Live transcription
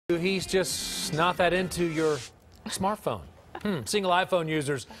He's just not that into your smartphone. Single iPhone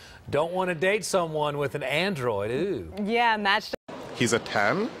users don't want to date someone with an Android. Ooh. Yeah, matched. He's a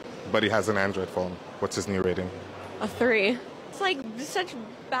 10, but he has an Android phone. What's his new rating? A 3. It's like such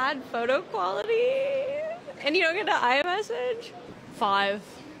bad photo quality. And you don't get an iMessage? 5.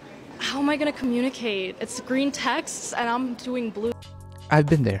 How am I going to communicate? It's green texts and I'm doing blue. I've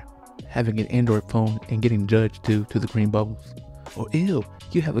been there, having an Android phone and getting judged due to the green bubbles. Or ew,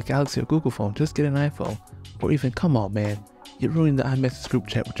 you have a Galaxy or Google phone, just get an iPhone. Or even, come on man, you're ruining the iMessage group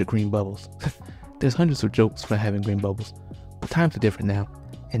chat with your green bubbles. There's hundreds of jokes for having green bubbles, but times are different now,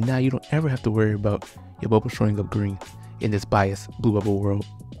 and now you don't ever have to worry about your bubble showing up green in this biased blue bubble world.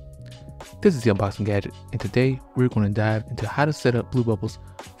 This is the Unboxing Gadget, and today we're going to dive into how to set up blue bubbles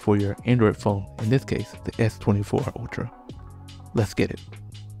for your Android phone, in this case, the S24 Ultra. Let's get it.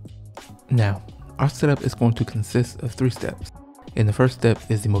 Now, our setup is going to consist of 3 steps. And the first step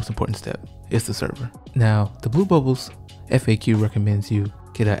is the most important step. It's the server. Now, the Blue Bubbles FAQ recommends you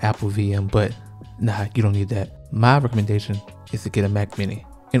get an Apple VM, but nah, you don't need that. My recommendation is to get a Mac Mini,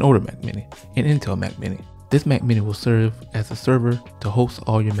 an older Mac Mini, an Intel Mac Mini. This Mac Mini will serve as a server to host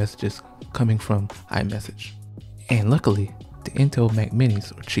all your messages coming from iMessage. And luckily, the Intel Mac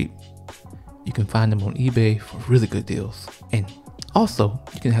Minis are cheap. You can find them on eBay for really good deals. And also,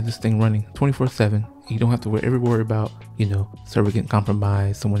 you can have this thing running 24/7. You don't have to worry about, server getting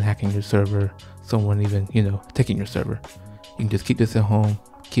compromised, someone hacking your server, someone even, taking your server. You can just keep this at home,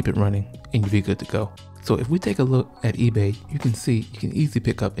 keep it running, and you'll be good to go. So if we take a look at eBay, you can see you can easily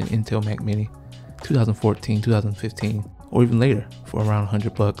pick up an Intel Mac Mini 2014, 2015, or even later for around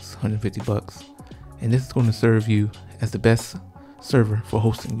 $100, $150. And this is going to serve you as the best server for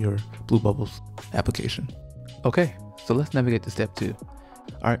hosting your Blue Bubbles application. Okay, so let's navigate to step 2.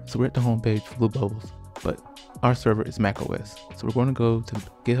 Alright, so we're at the home page for Blue Bubbles, but our server is macOS. So we're going to go to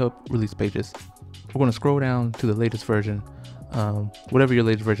GitHub release pages. We're going to scroll down to the latest version, whatever your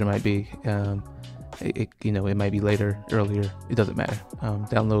latest version might be. It might be later, earlier, it doesn't matter.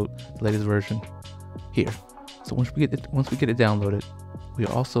 Download the latest version here. So once we get it downloaded, we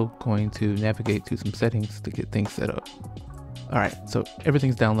are also going to navigate to some settings to get things set up. Alright, so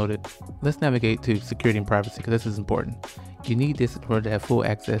everything's downloaded. Let's navigate to security and privacy because this is important. You need this in order to have full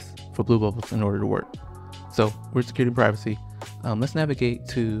access for Blue Bubbles in order to work. So we're security and privacy. Let's navigate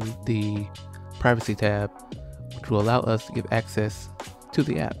to the privacy tab, which will allow us to give access to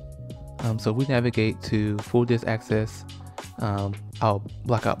the app. So we navigate to full disk access. I'll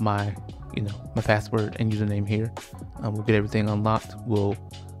block out my password and username here. We'll get everything unlocked. We'll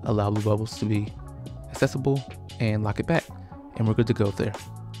allow Blue Bubbles to be accessible and lock it back. And we're good to go there.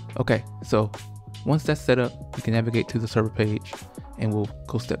 Okay, so once that's set up, you can navigate to the server page and we'll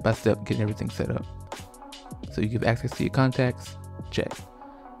go step by step getting everything set up. So you give access to your contacts, check.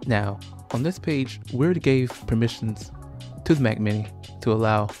 Now, on this page, we already gave permissions to the Mac Mini to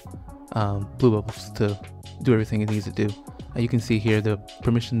allow Blue Bubbles to do everything it needs to do. You can see here the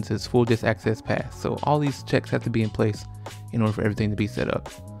permissions is full disk access pass. So all these checks have to be in place in order for everything to be set up.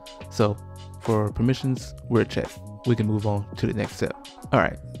 So for permissions, we're checked. We can move on to the next step.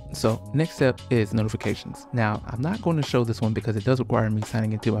 Alright, so next step is notifications. Now, I'm not going to show this one because it does require me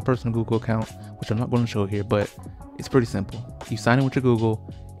signing into my personal Google account, which I'm not going to show here, but it's pretty simple. You sign in with your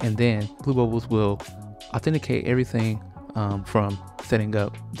Google, and then Blue Bubbles will authenticate everything from setting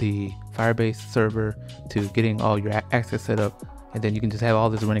up the Firebase server to getting all your access set up, and then you can just have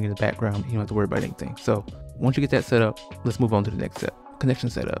all this running in the background. You don't have to worry about anything. So once you get that set up, let's move on to the next step. Connection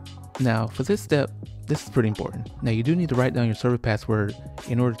setup. Now for this step, this is pretty important. Now you do need to write down your server password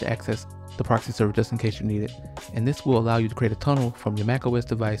in order to access the proxy server just in case you need it. And this will allow you to create a tunnel from your macOS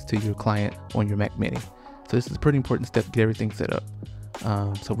device to your client on your Mac Mini. So this is a pretty important step to get everything set up.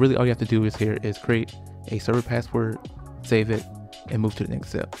 So really all you have to do is create a server password, save it, and move to the next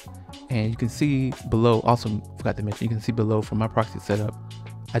step. And you can see below, also forgot to mention, you can see below for my proxy setup,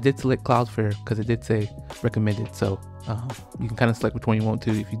 I did select Cloudflare because it did say recommended. So you can kind of select which one you want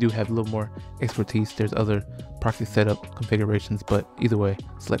to. If you do have a little more expertise, there's other proxy setup configurations, but either way,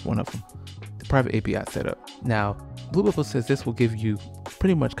 select one of them. The private API setup. Now, Blue Bubble says this will give you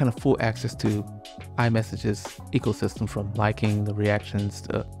pretty much kind of full access to iMessage's ecosystem, from liking, the reactions,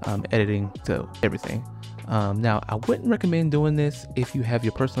 to editing, to everything. Now, I wouldn't recommend doing this if you have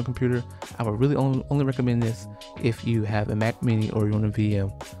your personal computer. I would really only recommend this if you have a Mac Mini or you're on a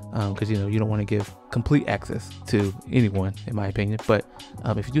VM, because you don't want to give complete access to anyone, in my opinion. But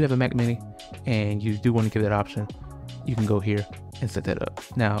if you do have a Mac Mini and you do want to give that option, you can go here and set that up.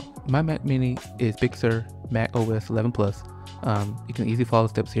 Now, my Mac Mini is Big Sur Mac OS 11 Plus. You can easily follow the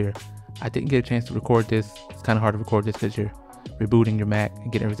steps here. I didn't get a chance to record this. It's kind of hard to record this because you're rebooting your Mac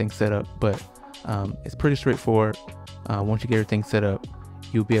and getting everything set up, but it's pretty straightforward. Once you get everything set up,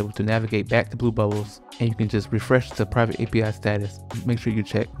 you'll be able to navigate back to Blue Bubbles, and you can just refresh the private API status. Make sure you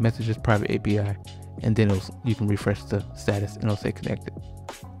check messages private API, and then you can refresh the status and it'll say connected.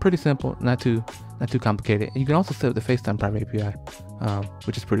 Pretty simple, not too complicated. And you can also set up the FaceTime private API,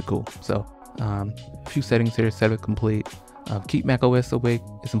 which is pretty cool. So a few settings here: set it complete. Keep macOS awake.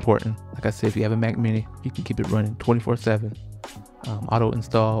 It's important. Like I said, if you have a Mac Mini, you can keep it running 24/7. Auto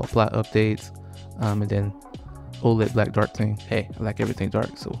install, apply updates, and then OLED black dark thing. Hey, I like everything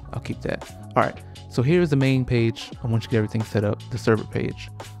dark, so I'll keep that. All right, so here's the main page. Once you get everything set up, the server page.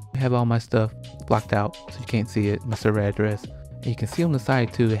 I have all my stuff blocked out so you can't see it, my server address. And you can see on the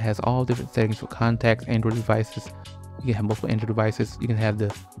side too, it has all different settings for contacts, Android devices. You can have multiple Android devices. You can have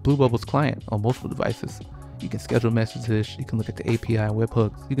the Blue Bubbles client on multiple devices. You can schedule messages. You can look at the API and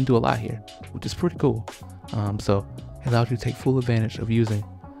webhooks. You can do a lot here, which is pretty cool. So it allows you to take full advantage of using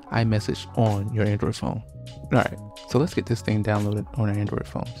iMessage on your Android phone. Alright, so let's get this thing downloaded on our Android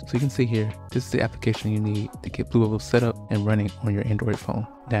phones. So you can see here, this is the application you need to get Blue Bubbles set up and running on your Android phone.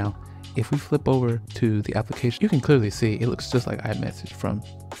 Now, if we flip over to the application, you can clearly see it looks just like iMessage, from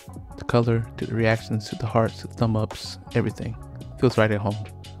the color to the reactions to the hearts to the thumb ups, everything. Feels right at home,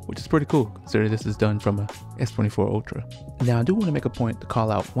 which is pretty cool considering this is done from a S24 Ultra. Now, I do want to make a point to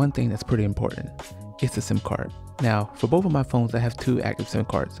call out one thing that's pretty important. It's the SIM card. Now, for both of my phones, I have 2 active SIM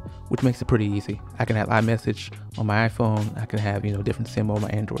cards, which makes it pretty easy. I can have iMessage on my iPhone. I can have, different SIM on my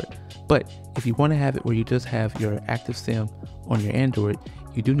Android. But if you want to have it where you just have your active SIM on your Android,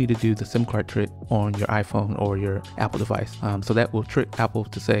 you do need to do the SIM card trick on your iPhone or your Apple device. So that will trick Apple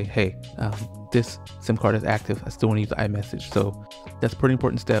to say, hey, this SIM card is active. I still want to use the iMessage. So that's a pretty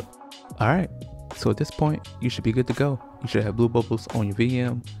important step. All right. So at this point, you should be good to go. You should have Blue Bubbles on your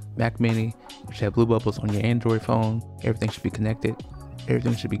VM, Mac Mini. You should have Blue Bubbles on your Android phone. Everything should be connected.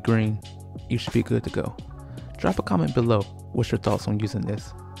 Everything should be green. You should be good to go. Drop a comment below. What's your thoughts on using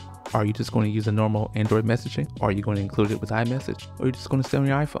this? Are you just going to use a normal Android messaging? Or are you going to include it with iMessage? Or are you just going to stay on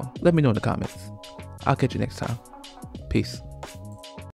your iPhone? Let me know in the comments. I'll catch you next time. Peace.